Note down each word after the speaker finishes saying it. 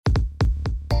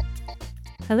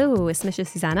Hello, it's Misha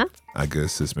Susanna.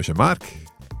 Agus is Misha Mark.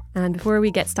 And before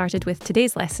we get started with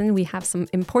today's lesson, we have some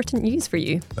important news for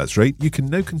you. That's right, you can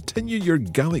now continue your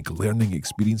Gaelic learning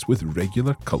experience with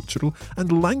regular cultural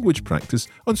and language practice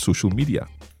on social media.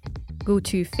 Go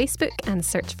to Facebook and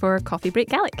search for Coffee Break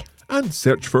Gaelic. And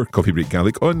search for Coffee Break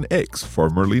Gaelic on X,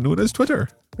 formerly known as Twitter.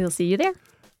 We'll see you there.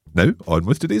 Now, on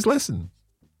with today's lesson.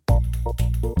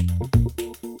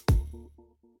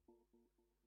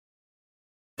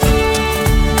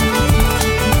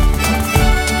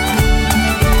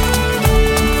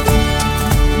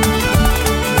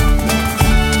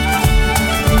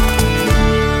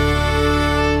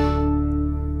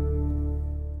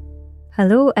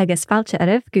 Hello, agus fáilte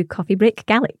aribh go Coffee Break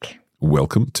Gaelic.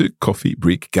 Welcome to Coffee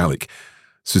Break Gaelic.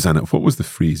 Susanna, what was the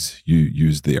phrase you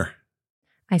used there?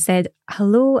 I said,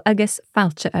 hello, agus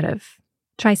fáilte aribh.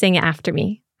 Try saying it after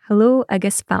me. Hello,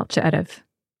 agus fáilte aribh.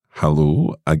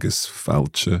 Hello, agus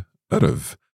fáilte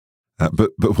aribh. But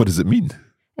what does it mean?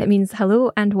 It means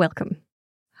hello and welcome.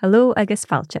 Hello, agus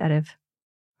fáilte aribh.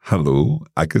 Hello,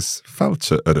 agus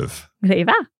fáilte aribh.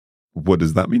 Greva. What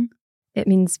does that mean? It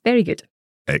means very good.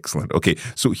 Excellent. Okay,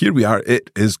 so here we are.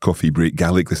 It is Coffee Break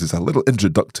Gaelic. This is a little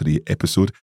introductory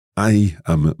episode. I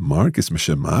am Mark, it's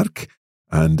Misha Mark,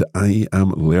 and I am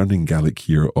learning Gaelic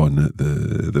here on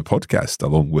the podcast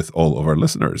along with all of our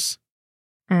listeners.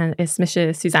 And it's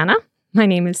Misha Susanna. My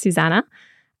name is Susanna,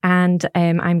 and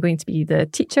I'm going to be the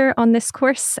teacher on this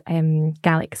course.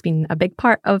 Gaelic's been a big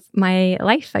part of my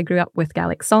life. I grew up with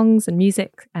Gaelic songs and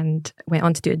music and went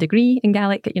on to do a degree in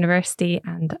Gaelic at university,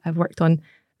 and I've worked on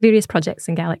various projects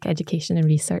in Gaelic education and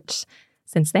research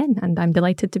since then. And I'm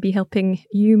delighted to be helping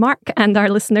you, Mark, and our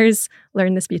listeners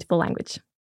learn this beautiful language.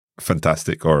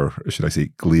 Fantastic, or should I say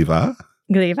gleva?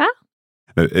 Gleva.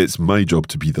 Now, it's my job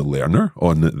to be the learner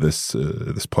on this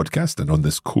podcast and on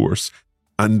this course.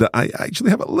 And I actually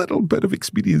have a little bit of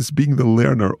experience being the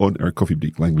learner on our Coffee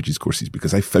Break Languages courses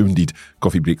because I founded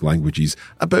Coffee Break Languages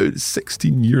about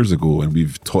 16 years ago, and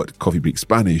we've taught Coffee Break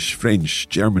Spanish, French,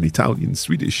 German, Italian,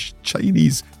 Swedish,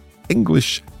 Chinese,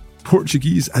 English,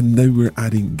 Portuguese, and now we're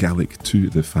adding Gaelic to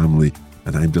the family.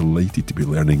 And I'm delighted to be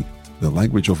learning the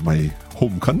language of my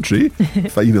home country,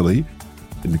 finally,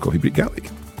 in the Coffee Break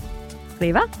Gaelic.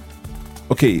 Gleva.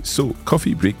 Okay, so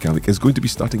Coffee Break Gaelic is going to be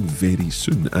starting very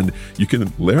soon, and you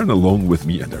can learn along with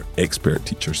me and our expert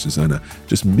teacher, Susanna.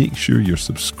 Just make sure you're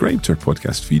subscribed to our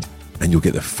podcast feed, and you'll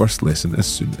get the first lesson as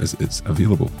soon as it's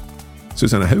available.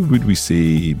 Susanna, how would we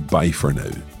say bye for now?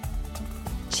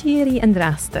 Cheery and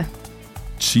rasta.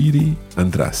 Cheery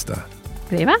and rasta.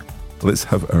 Greva. Let's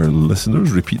have our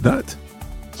listeners repeat that.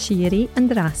 Cheery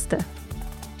and rasta.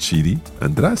 Cheery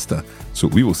and rasta. So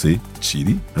we will say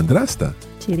cheery and rasta.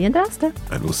 Cheery and rasta.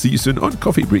 And we'll see you soon on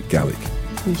Coffee Break Gaelic.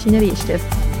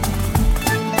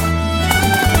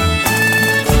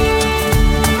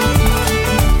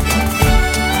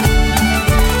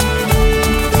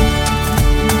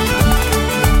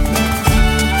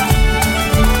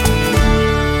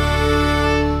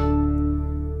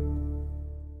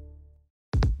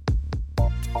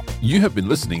 You have been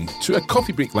listening to a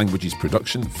Coffee Break Languages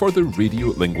production for the Radio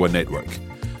Lingua Network.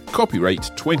 Copyright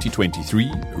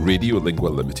 2023 Radio Lingua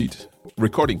Limited.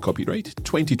 Recording copyright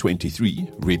 2023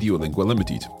 Radio Lingua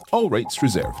Limited. All rights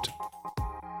reserved.